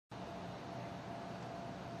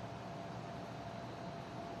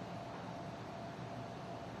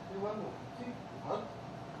उसके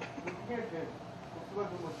बाद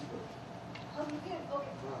जो मर्जी करो।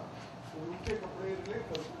 हाँ, तो उनके कपड़े रिलेट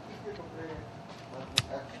करो, किसके कपड़े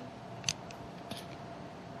एक्शन।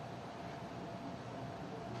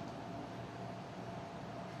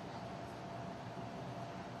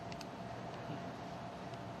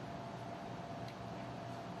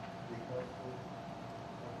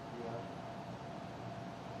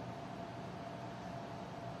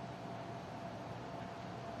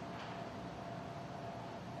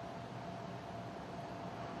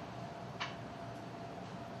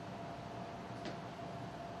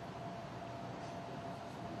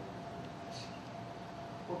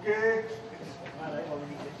 ओके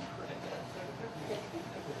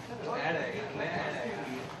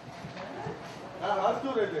आज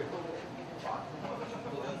क्यों रहे थे?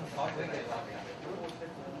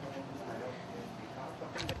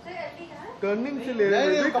 टर्निंग से ले रहे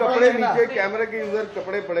थे, कपड़े नीचे कैमरा के उधर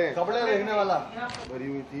कपड़े पड़े हैं, कपड़े देखने वाला भरी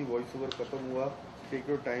हुई थी। वॉइस ओवर खत्म हुआ, टेक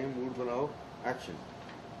योर टाइम, मूड बनाओ, एक्शन।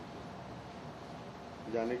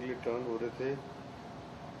 जाने के लिए टर्न हो रहे थे,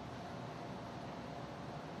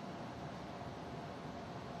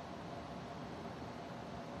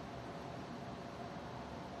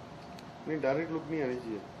 नहीं डायरेक्ट लुक नहीं आनी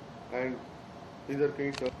चाहिए। एंड इधर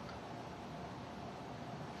कहीं टर्न,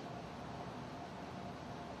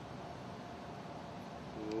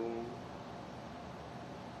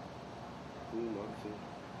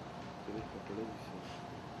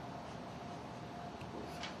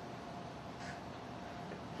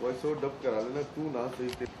 वॉइस ओवर डब करा लेना, तू ना सही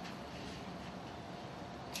थे।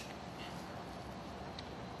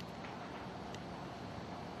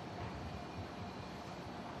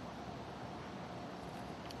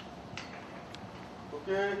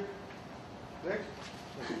 ओके नेक्स्ट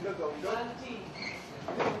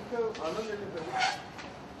आनंद लेते हैं।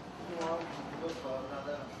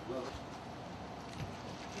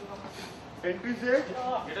 एंट्री से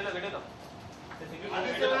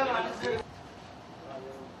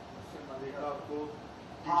देखा आपको,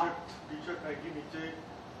 टी शर्ट नाइकी नीचे,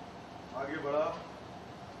 आगे बढ़ा।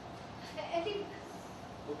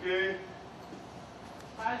 ओके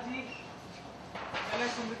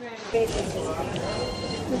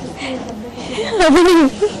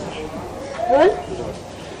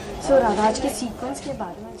आज के सीक्वेंस के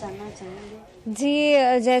बारे में जानना चाहेंगे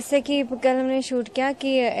जी। जैसे कि कल हमने शूट किया कि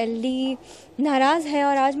एलडी नाराज़ है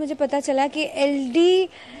और आज मुझे पता चला कि एलडी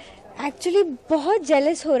एक्चुअली बहुत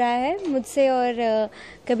जेलस हो रहा है मुझसे और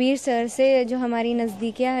कबीर सर से, जो हमारी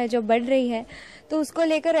नज़दीकियाँ है जो बढ़ रही है, तो उसको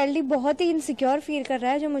लेकर एलडी बहुत ही इनसिक्योर फील कर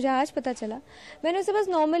रहा है, जो मुझे आज पता चला। मैंने उसे बस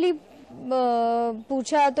नॉर्मली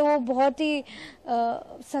पूछा तो वो बहुत ही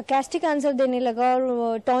सरकास्टिक आंसर देने लगा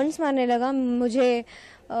और टॉन्ट्स मारने लगा मुझे,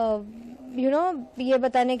 ये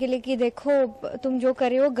बताने के लिए कि देखो तुम जो कर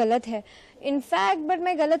रहे हो गलत है। इनफैक्ट बट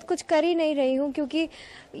मैं गलत कुछ कर ही नहीं रही हूँ, क्योंकि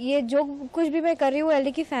ये जो कुछ भी मैं कर रही हूँ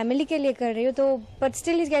एलडी की फैमिली के लिए कर रही हूँ। तो but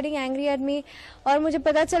still is getting angry at me. और मुझे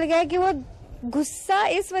पता चल गया कि वो गुस्सा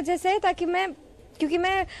इस वजह से है क्योंकि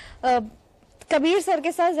मैं कबीर सर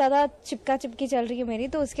के साथ ज़्यादा चिपका चिपकी चल रही है मेरी,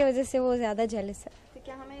 तो उसके वजह से वो ज़्यादा जेलस है। तो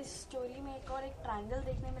क्या हमें इस स्टोरी में एक और एक ट्रायंगल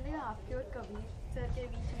देखने मिलेगा आपके और कबीर सर के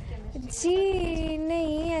बीच में? जी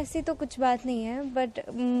नहीं, ऐसी तो कुछ बात नहीं है, बट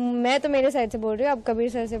मैं तो मेरे साइड से बोल रही हूँ। आप कबीर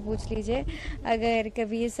सर से पूछ लीजिए, अगर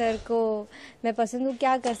कबीर सर को मैं पसंद हूँ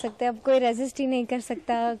क्या कर सकते हैं, अब कोई रेजिस्ट ही नहीं कर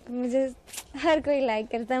सकता। मुझे हर कोई लाइक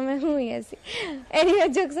करता है, मैं हूँ ही ऐसी। एनीवे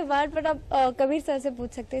जोक्स अपार्ट, बट आप कबीर सर से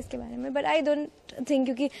पूछ सकते हैं इसके बारे में, बट आई डोंट थिंक,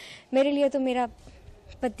 क्योंकि मेरे लिए तो मेरा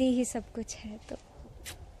पति ही सब कुछ है। तो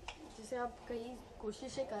जैसे आप कई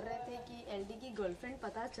कोशिशें कर रहे थे कि एलडी की गर्लफ्रेंड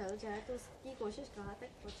पता चल जाए, तो उसकी कोशिश कहाँ तक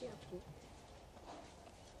पहुंची आपकी?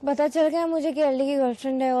 पता चल गया मुझे कि एलडी की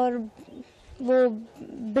गर्लफ्रेंड है और वो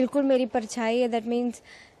बिल्कुल मेरी परछाई है। दैट मीन्स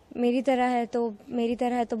मेरी तरह है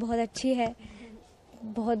तो बहुत अच्छी है,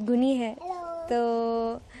 बहुत गुनी है। तो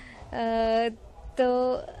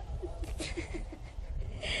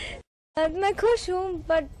मैं खुश हूँ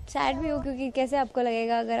बट सैड भी हूँ, क्योंकि कैसे आपको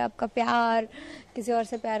लगेगा अगर आपका प्यार किसी और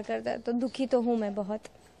से प्यार करता है, तो दुखी तो हूँ मैं बहुत।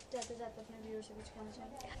 जाते जाते अपने व्यूअर्स से कुछ कहना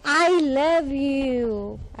चाहेंगे? I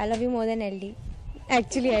love you more than LD,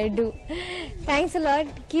 actually I do. Thanks a lot,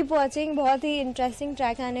 keep watching, बहुत ही इंटरेस्टिंग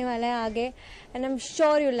ट्रैक आने वाला है आगे, and I am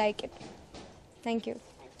sure you like it. Thank you.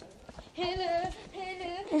 ये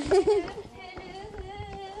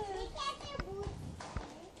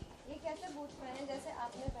कैसे बूट पहने जैसे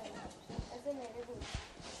आपने पहना, ऐसे मेरे बूट।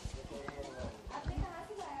 आपने कहाँ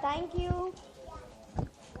से लाया? Thank you.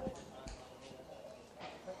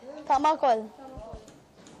 कमाकॉल।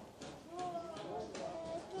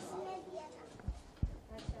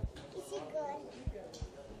 किसी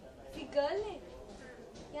गर्ल ने?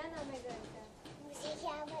 क्या नाम है? में करता? मुझे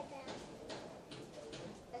क्या पता।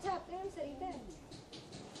 अच्छा, अपने नाम सरिता है?